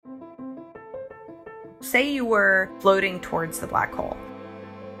Say you were floating towards the black hole.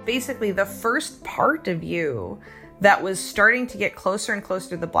 Basically, the first part of you that was starting to get closer and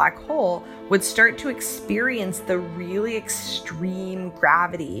closer to the black hole would start to experience the really extreme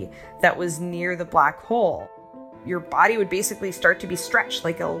gravity that was near the black hole. Your body would basically start to be stretched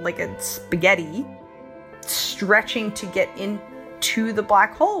like a spaghetti, stretching to get into the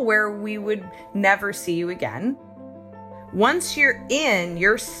black hole where we would never see you again. Once you're in,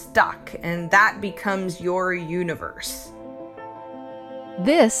 you're stuck, and that becomes your universe.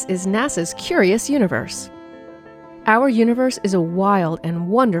 This is NASA's Curious Universe. Our universe is a wild and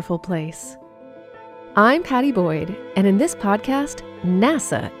wonderful place. I'm Patty Boyd, and in this podcast,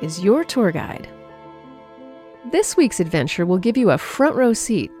 NASA is your tour guide. This week's adventure will give you a front row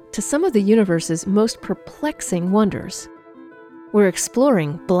seat to some of the universe's most perplexing wonders. We're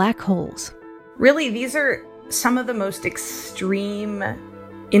exploring black holes. Really, these are some of the most extreme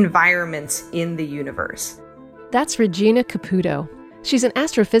environments in the universe. That's Regina Caputo. She's an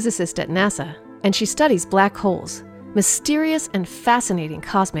astrophysicist at NASA, and she studies black holes, mysterious and fascinating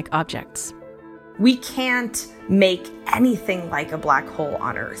cosmic objects. We can't make anything like a black hole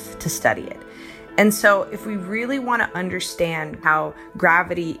on Earth to study it. And so if we really want to understand how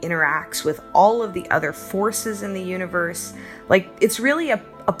gravity interacts with all of the other forces in the universe, it's really a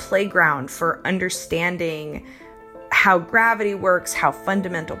playground for understanding how gravity works, how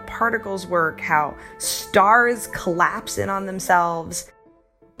fundamental particles work, how stars collapse in on themselves.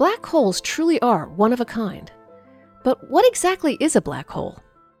 Black holes truly are one of a kind. But what exactly is a black hole?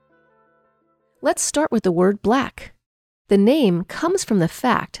 Let's start with the word black. The name comes from the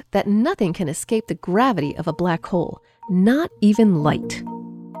fact that nothing can escape the gravity of a black hole, not even light.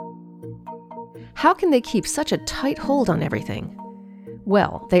 How can they keep such a tight hold on everything?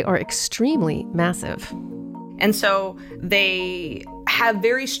 Well, they are extremely massive. And so they have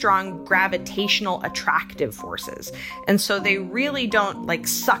very strong gravitational attractive forces. And so they really don't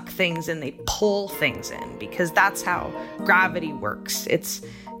suck things in, they pull things in, because that's how gravity works. It's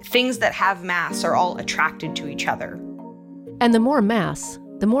things that have mass are all attracted to each other. And the more mass,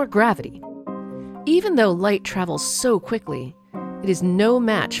 the more gravity. Even though light travels so quickly, it is no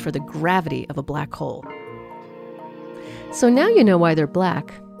match for the gravity of a black hole. So now you know why they're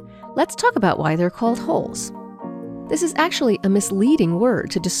black. Let's talk about why they're called holes. This is actually a misleading word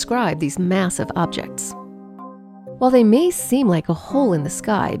to describe these massive objects. While they may seem like a hole in the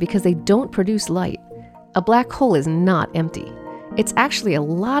sky because they don't produce light, a black hole is not empty. It's actually a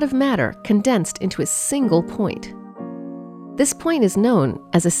lot of matter condensed into a single point. This point is known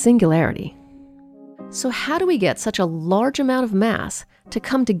as a singularity. So how do we get such a large amount of mass to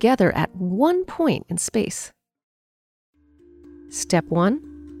come together at one point in space? Step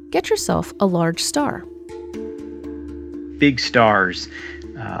 1, get yourself a large star. Big stars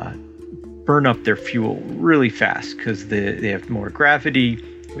burn up their fuel really fast because they have more gravity,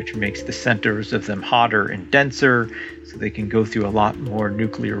 which makes the centers of them hotter and denser, so they can go through a lot more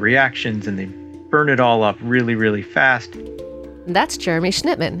nuclear reactions, and they burn it all up really, really fast. That's Jeremy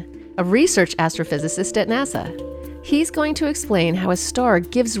Schnittman, a research astrophysicist at NASA. He's going to explain how a star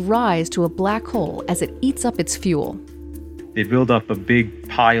gives rise to a black hole as it eats up its fuel. They build up a big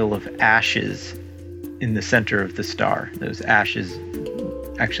pile of ashes in the center of the star. Those ashes,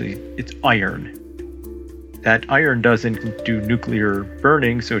 actually, it's iron. That iron doesn't do nuclear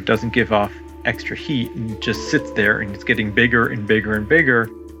burning, so it doesn't give off extra heat, and it just sits there, and it's getting bigger and bigger and bigger.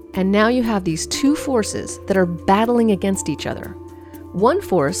 And now you have these two forces that are battling against each other. One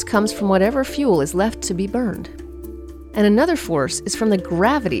force comes from whatever fuel is left to be burned. And another force is from the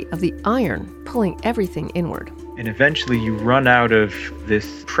gravity of the iron pulling everything inward. And eventually you run out of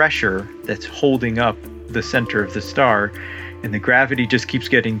this pressure that's holding up the center of the star, and the gravity just keeps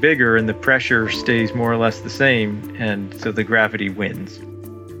getting bigger and the pressure stays more or less the same, and so the gravity wins.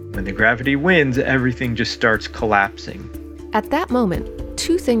 When the gravity wins, everything just starts collapsing. At that moment,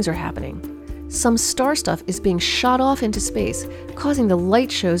 two things are happening. Some star stuff is being shot off into space, causing the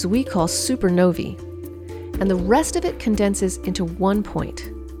light shows we call supernovae. And the rest of it condenses into one point,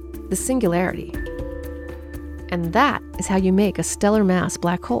 the singularity. And that is how you make a stellar mass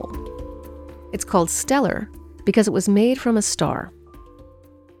black hole. It's called stellar because it was made from a star.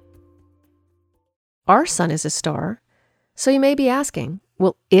 Our sun is a star, so you may be asking,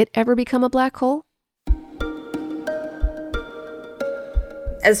 will it ever become a black hole?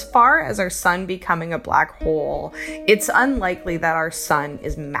 As far as our sun becoming a black hole, it's unlikely that our sun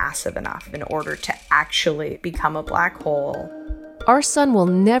is massive enough in order to actually become a black hole. Our sun will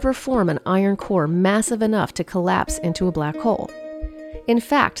never form an iron core massive enough to collapse into a black hole. In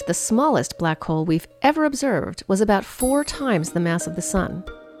fact, the smallest black hole we've ever observed was about 4 times the mass of the sun.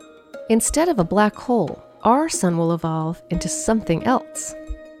 Instead of a black hole, our sun will evolve into something else.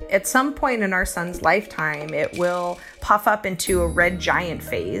 At some point in our sun's lifetime, it will puff up into a red giant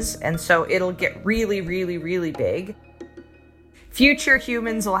phase, and so it'll get really, really, really big. Future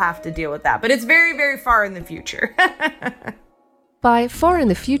humans will have to deal with that, but it's very, very far in the future. By far in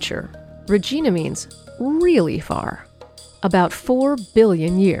the future, Regina means really far, about 4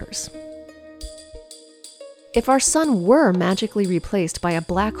 billion years. If our sun were magically replaced by a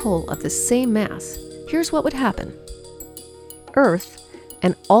black hole of the same mass, here's what would happen. Earth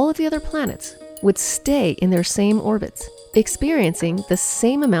and all of the other planets would stay in their same orbits, experiencing the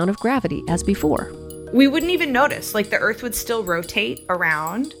same amount of gravity as before. We wouldn't even notice, like the Earth would still rotate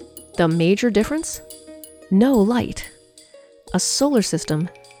around. The major difference? No light. A solar system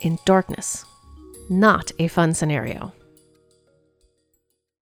in darkness. Not a fun scenario.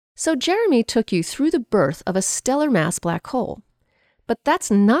 So Jeremy took you through the birth of a stellar mass black hole. But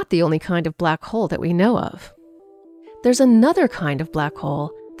that's not the only kind of black hole that we know of. There's another kind of black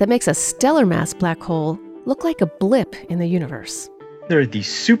hole that makes a stellar mass black hole look like a blip in the universe. There are these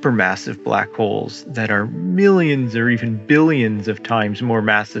supermassive black holes that are millions or even billions of times more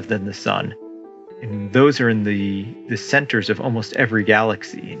massive than the sun. And those are in the centers of almost every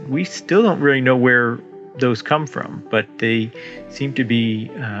galaxy. We still don't really know where those come from, but they seem to be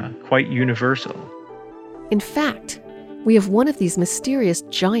quite universal. In fact, we have one of these mysterious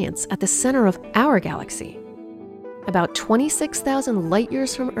giants at the center of our galaxy. About 26,000 light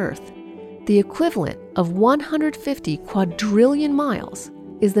years from Earth, the equivalent of 150 quadrillion miles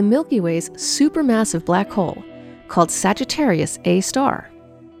is the Milky Way's supermassive black hole called Sagittarius A star.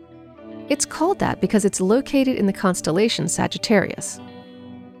 It's called that because it's located in the constellation Sagittarius.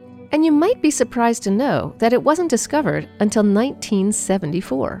 And you might be surprised to know that it wasn't discovered until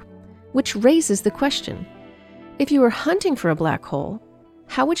 1974, which raises the question, if you were hunting for a black hole,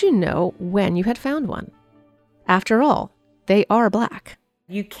 how would you know when you had found one? After all, they are black.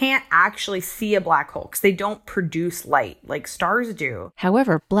 You can't actually see a black hole because they don't produce light like stars do.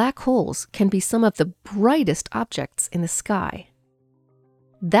 However, black holes can be some of the brightest objects in the sky.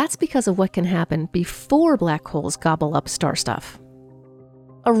 That's because of what can happen before black holes gobble up star stuff.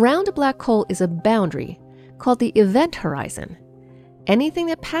 Around a black hole is a boundary called the event horizon. Anything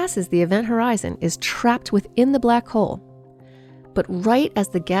that passes the event horizon is trapped within the black hole. But right as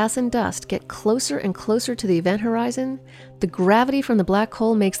the gas and dust get closer and closer to the event horizon, the gravity from the black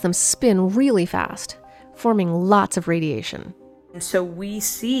hole makes them spin really fast, forming lots of radiation. And so we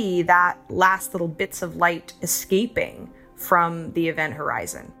see that last little bits of light escaping from the event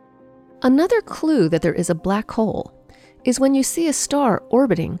horizon. Another clue that there is a black hole is when you see a star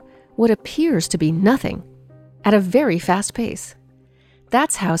orbiting what appears to be nothing at a very fast pace.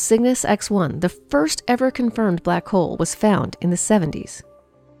 That's how Cygnus X1, the first ever confirmed black hole, was found in the 70s.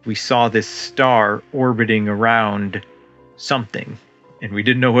 We saw this star orbiting around something, and we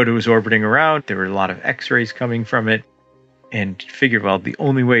didn't know what it was orbiting around. There were a lot of X-rays coming from it, and figured, well, the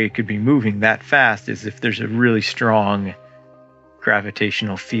only way it could be moving that fast is if there's a really strong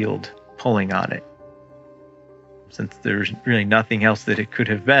gravitational field pulling on it. Since there's really nothing else that it could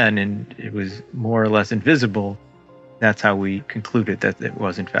have been, and it was more or less invisible, that's how we concluded that it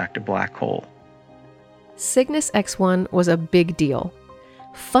was in fact a black hole. Cygnus X1 was a big deal.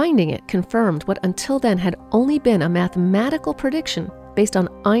 Finding it confirmed what until then had only been a mathematical prediction based on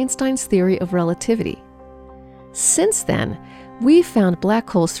Einstein's theory of relativity. Since then, we've found black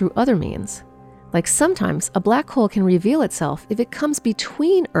holes through other means. Like sometimes a black hole can reveal itself if it comes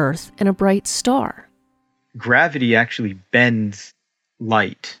between Earth and a bright star. Gravity actually bends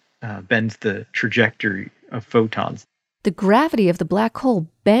light, bends the trajectory of photons. The gravity of the black hole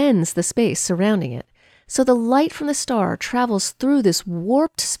bends the space surrounding it, so the light from the star travels through this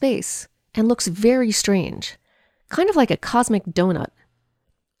warped space and looks very strange, kind of like a cosmic donut.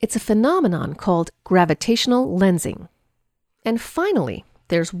 It's a phenomenon called gravitational lensing. And finally,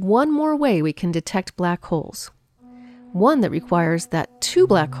 there's one more way we can detect black holes. One that requires that two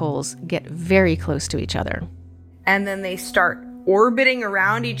black holes get very close to each other. And then they start orbiting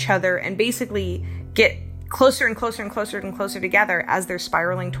around each other and basically get closer and closer and closer and closer together as they're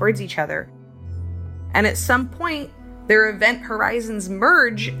spiraling towards each other. And at some point, their event horizons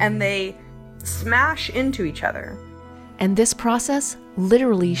merge and they smash into each other. And this process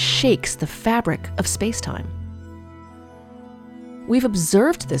literally shakes the fabric of space-time. We've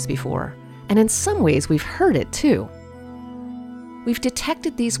observed this before, and in some ways we've heard it too. We've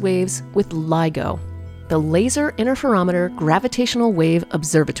detected these waves with LIGO, the Laser Interferometer Gravitational Wave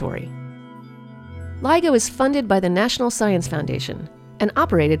Observatory. LIGO is funded by the National Science Foundation and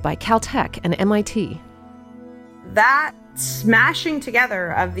operated by Caltech and MIT. That smashing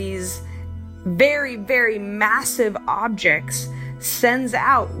together of these very, very massive objects sends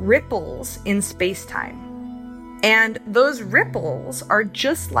out ripples in space-time. And those ripples are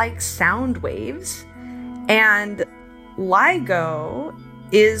just like sound waves, and LIGO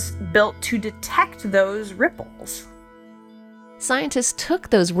is built to detect those ripples. Scientists took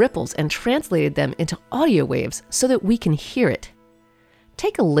those ripples and translated them into audio waves so that we can hear it.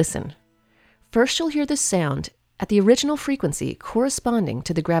 Take a listen. First, you'll hear the sound at the original frequency corresponding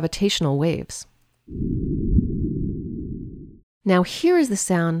to the gravitational waves. Now here is the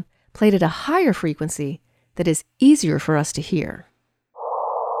sound played at a higher frequency that is easier for us to hear.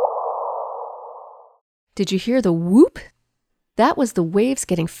 Did you hear the whoop? That was the waves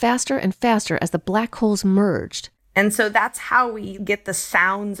getting faster and faster as the black holes merged. And so that's how we get the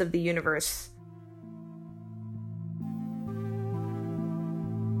sounds of the universe.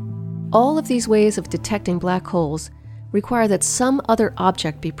 All of these ways of detecting black holes require that some other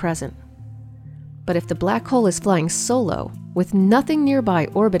object be present. But if the black hole is flying solo, with nothing nearby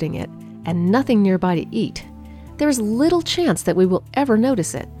orbiting it and nothing nearby to eat, there is little chance that we will ever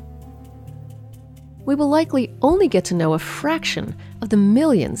notice it. We will likely only get to know a fraction of the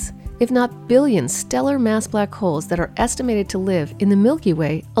millions, if not billions, stellar mass black holes that are estimated to live in the Milky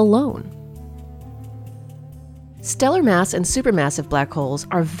Way alone. Stellar mass and supermassive black holes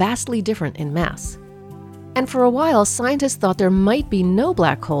are vastly different in mass. And for a while, scientists thought there might be no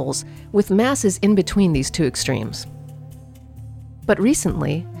black holes with masses in between these two extremes. But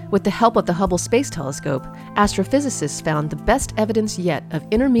recently, with the help of the Hubble Space Telescope, astrophysicists found the best evidence yet of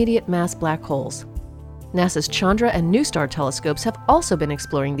intermediate mass black holes. NASA's Chandra and NuSTAR telescopes have also been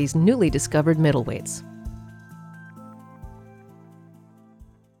exploring these newly discovered middleweights.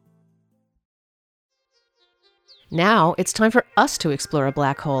 Now it's time for us to explore a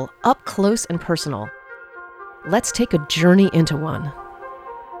black hole up close and personal. Let's take a journey into one.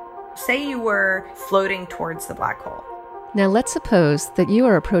 Say you were floating towards the black hole. Now let's suppose that you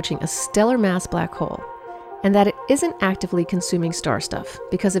are approaching a stellar mass black hole, and that it isn't actively consuming star stuff,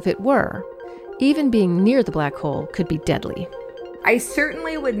 because if it were, even being near the black hole could be deadly. I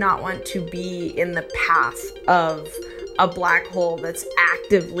certainly would not want to be in the path of a black hole that's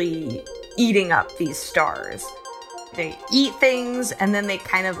actively eating up these stars. They eat things and then they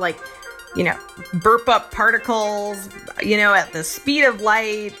kind of burp up particles, at the speed of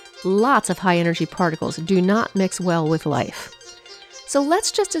light. Lots of high energy particles do not mix well with life. So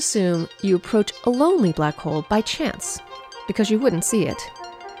let's just assume you approach a lonely black hole by chance, because you wouldn't see it.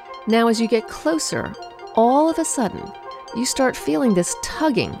 Now as you get closer, all of a sudden, you start feeling this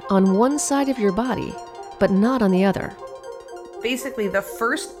tugging on one side of your body, but not on the other. Basically, the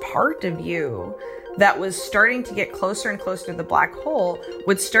first part of you that was starting to get closer and closer to the black hole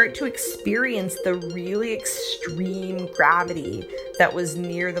would start to experience the really extreme gravity that was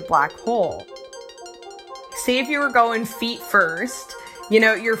near the black hole. Say if you were going feet first,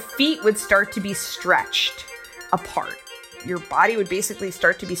 your feet would start to be stretched apart. Your body would basically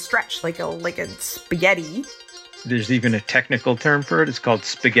start to be stretched like a spaghetti. There's even a technical term for it. It's called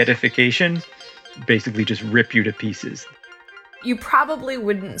spaghettification. Basically just rip you to pieces. You probably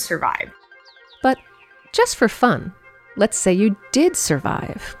wouldn't survive. But just for fun, let's say you did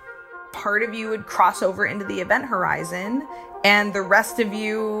survive. Part of you would cross over into the event horizon, and the rest of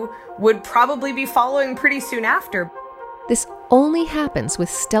you would probably be following pretty soon after. This only happens with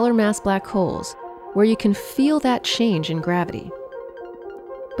stellar mass black holes, where you can feel that change in gravity.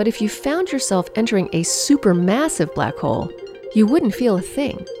 But if you found yourself entering a supermassive black hole, you wouldn't feel a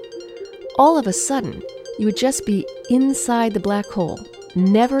thing. All of a sudden, you would just be inside the black hole,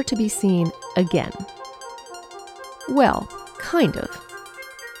 never to be seen again. Well, kind of.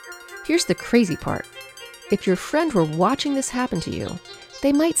 Here's the crazy part. If your friend were watching this happen to you,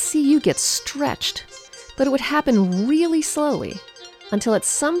 they might see you get stretched, but it would happen really slowly, until at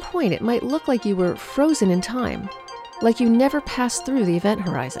some point it might look like you were frozen in time, like you never passed through the event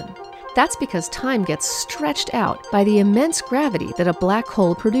horizon. That's because time gets stretched out by the immense gravity that a black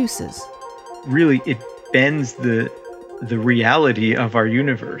hole produces. Really, it bends the reality of our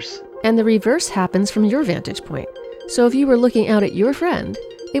universe. And the reverse happens from your vantage point. So if you were looking out at your friend,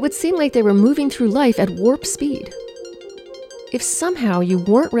 it would seem like they were moving through life at warp speed. If somehow you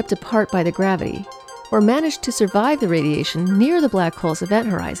weren't ripped apart by the gravity, or managed to survive the radiation near the black hole's event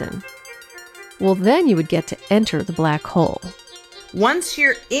horizon, well, then you would get to enter the black hole. Once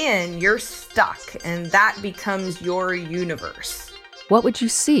you're in, you're stuck, and that becomes your universe. What would you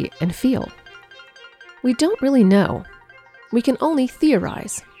see and feel? We don't really know. We can only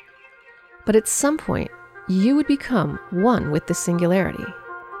theorize. But at some point, you would become one with the singularity.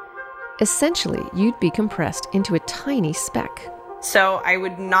 Essentially, you'd be compressed into a tiny speck. So I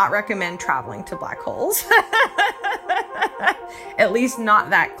would not recommend traveling to black holes. At least not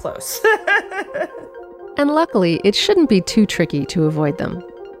that close. And luckily, it shouldn't be too tricky to avoid them.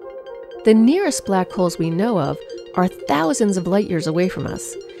 The nearest black holes we know of are thousands of light years away from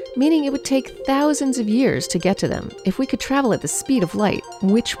us, meaning it would take thousands of years to get to them if we could travel at the speed of light,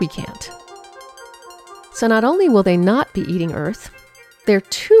 which we can't. So not only will they not be eating Earth, they're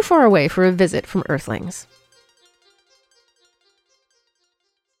too far away for a visit from Earthlings.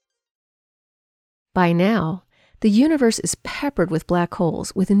 By now, the universe is peppered with black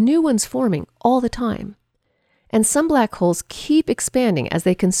holes, with new ones forming all the time. And some black holes keep expanding as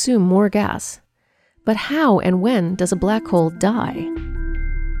they consume more gas. But how and when does a black hole die?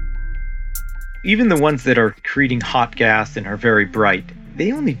 Even the ones that are creating hot gas and are very bright,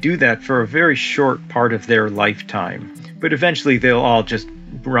 they only do that for a very short part of their lifetime. But eventually they'll all just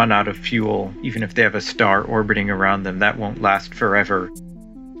run out of fuel, even if they have a star orbiting around them. That won't last forever.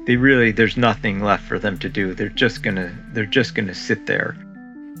 There's nothing left for them to do. They're just gonna sit there.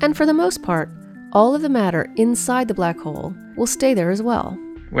 And for the most part, all of the matter inside the black hole will stay there as well.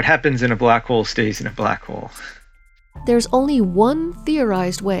 What happens in a black hole stays in a black hole. There's only one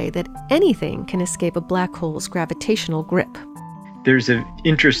theorized way that anything can escape a black hole's gravitational grip. There's an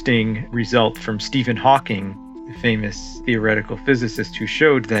interesting result from Stephen Hawking, the famous theoretical physicist, who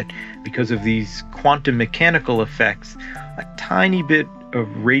showed that because of these quantum mechanical effects, a tiny bit of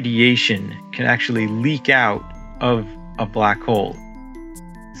radiation can actually leak out of a black hole.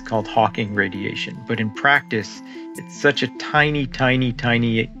 It's called Hawking radiation. But in practice, it's such a tiny, tiny,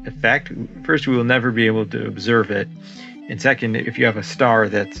 tiny effect. First, we will never be able to observe it. And second, if you have a star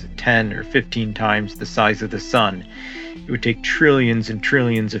that's 10 or 15 times the size of the sun, it would take trillions and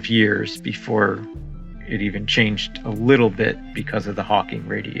trillions of years before it even changed a little bit because of the Hawking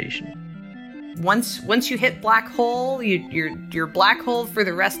radiation. Once you hit black hole, you're black hole for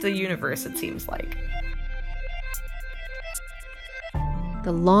the rest of the universe, it seems like.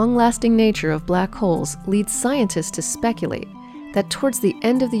 The long-lasting nature of black holes leads scientists to speculate that towards the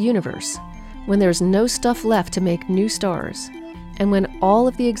end of the universe, when there's no stuff left to make new stars, and when all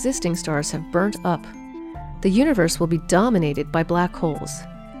of the existing stars have burnt up, the universe will be dominated by black holes,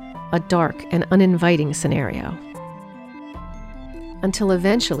 a dark and uninviting scenario. Until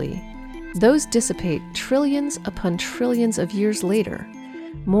eventually, those dissipate trillions upon trillions of years later,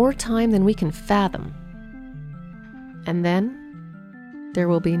 more time than we can fathom. And then, there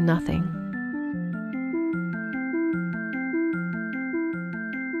will be nothing.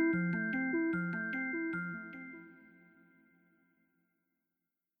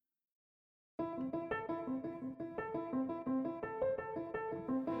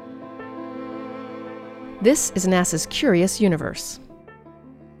 This is NASA's Curious Universe.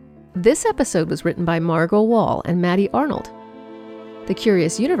 This episode was written by Margot Wall and Maddie Arnold. The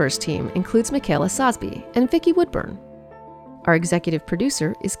Curious Universe team includes Michaela Sosby and Vicki Woodburn. Our executive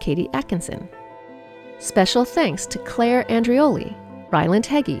producer is Katie Atkinson. Special thanks to Claire Andrioli, Ryland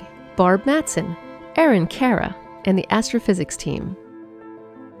Heggie, Barb Matson, Erin Cara, and the astrophysics team.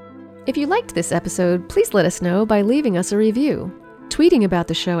 If you liked this episode, please let us know by leaving us a review, tweeting about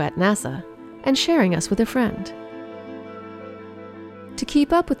the show at NASA, and sharing us with a friend. To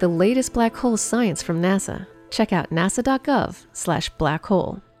keep up with the latest black hole science from NASA, check out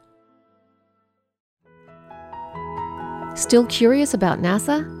nasa.gov/blackhole. Still curious about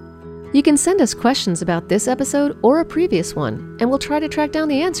NASA? You can send us questions about this episode or a previous one, and we'll try to track down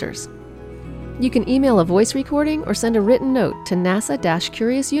the answers. You can email a voice recording or send a written note to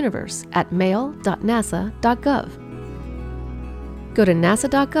nasa-curiousuniverse@mail.nasa.gov. Go to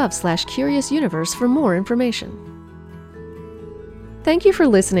nasa.gov/curiousuniverse for more information. Thank you for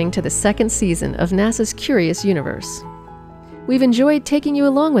listening to the second season of NASA's Curious Universe. We've enjoyed taking you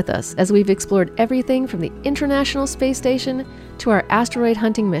along with us as we've explored everything from the International Space Station to our asteroid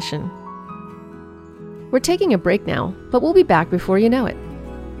hunting mission. We're taking a break now, but we'll be back before you know it.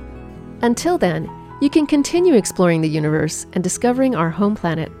 Until then, you can continue exploring the universe and discovering our home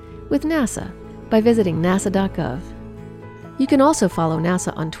planet with NASA by visiting nasa.gov. You can also follow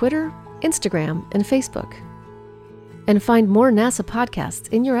NASA on Twitter, Instagram, and Facebook. And find more NASA podcasts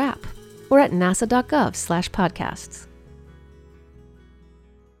in your app or at nasa.gov/podcasts.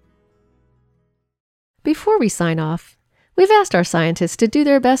 Before we sign off, we've asked our scientists to do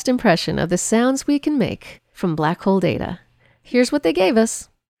their best impression of the sounds we can make from black hole data. Here's what they gave us.